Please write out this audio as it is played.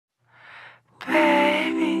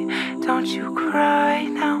don't you cry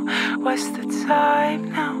now. What's the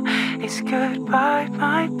time now? It's goodbye,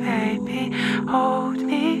 my baby. Hold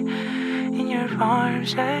me in your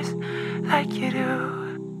arms just like you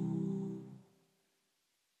do.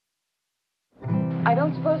 I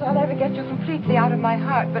don't suppose I'll ever get you completely out of my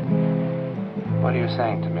heart, but... What are you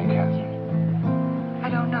saying to me, Catherine?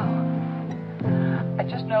 I don't know. I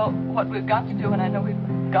just know what we've got to do, and I know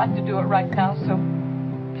we've got to do it right now, so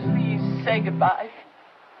please say goodbye.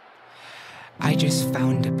 I just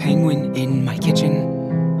found a penguin in my kitchen.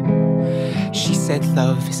 She said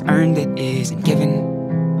love is earned, it isn't given.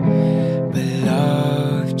 But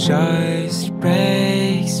love just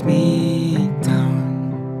breaks me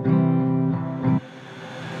down.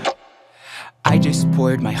 I just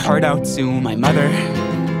poured my heart out to my mother.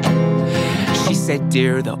 She said,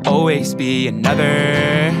 dear, there'll always be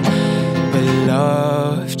another. But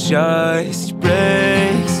love just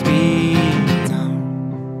breaks me down.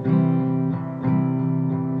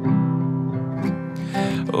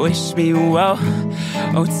 Wish me well,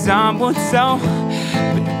 oh, time will tell.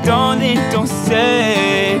 But darling, don't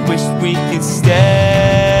say, wish we could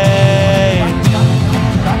stay.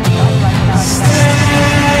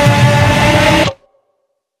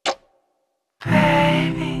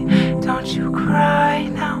 Baby, don't you cry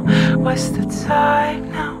now. What's the time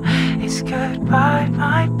now? It's goodbye,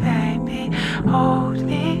 my baby. Hold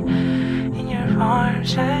me in your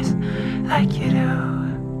arms just like you do.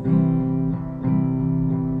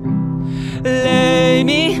 Lay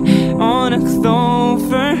me on a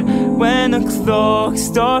clover. When the clock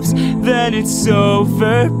stops, then it's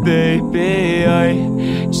over, baby. I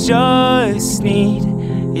just need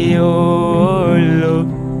your love.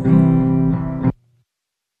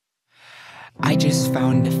 I just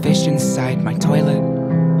found a fish inside my toilet.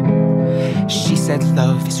 She said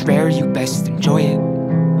love is rare, you best enjoy it.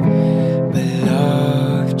 But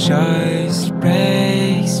love just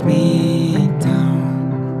breaks me down.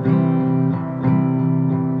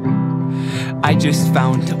 I just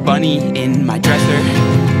found a bunny in my dresser.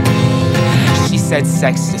 She said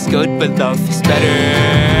sex is good, but love is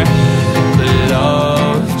better. But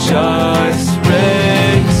love just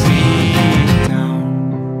breaks me down.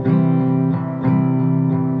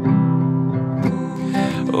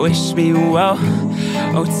 Wish me well,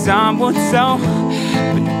 oh, time will tell.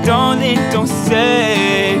 But darling, don't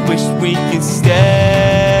say, wish we could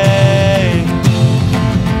stay.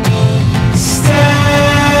 Stay.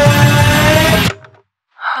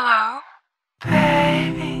 Hello?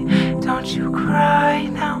 Baby, don't you cry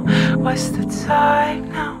now. What's the time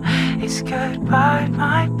now? It's goodbye,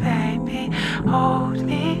 my baby. Hold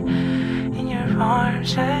me in your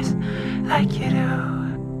arms just like you do.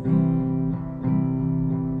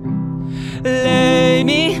 Lay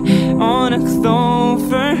me on a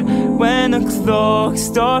clover. When the clock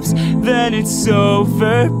stops, then it's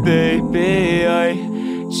over, baby. I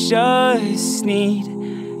just need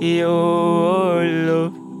your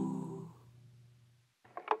love.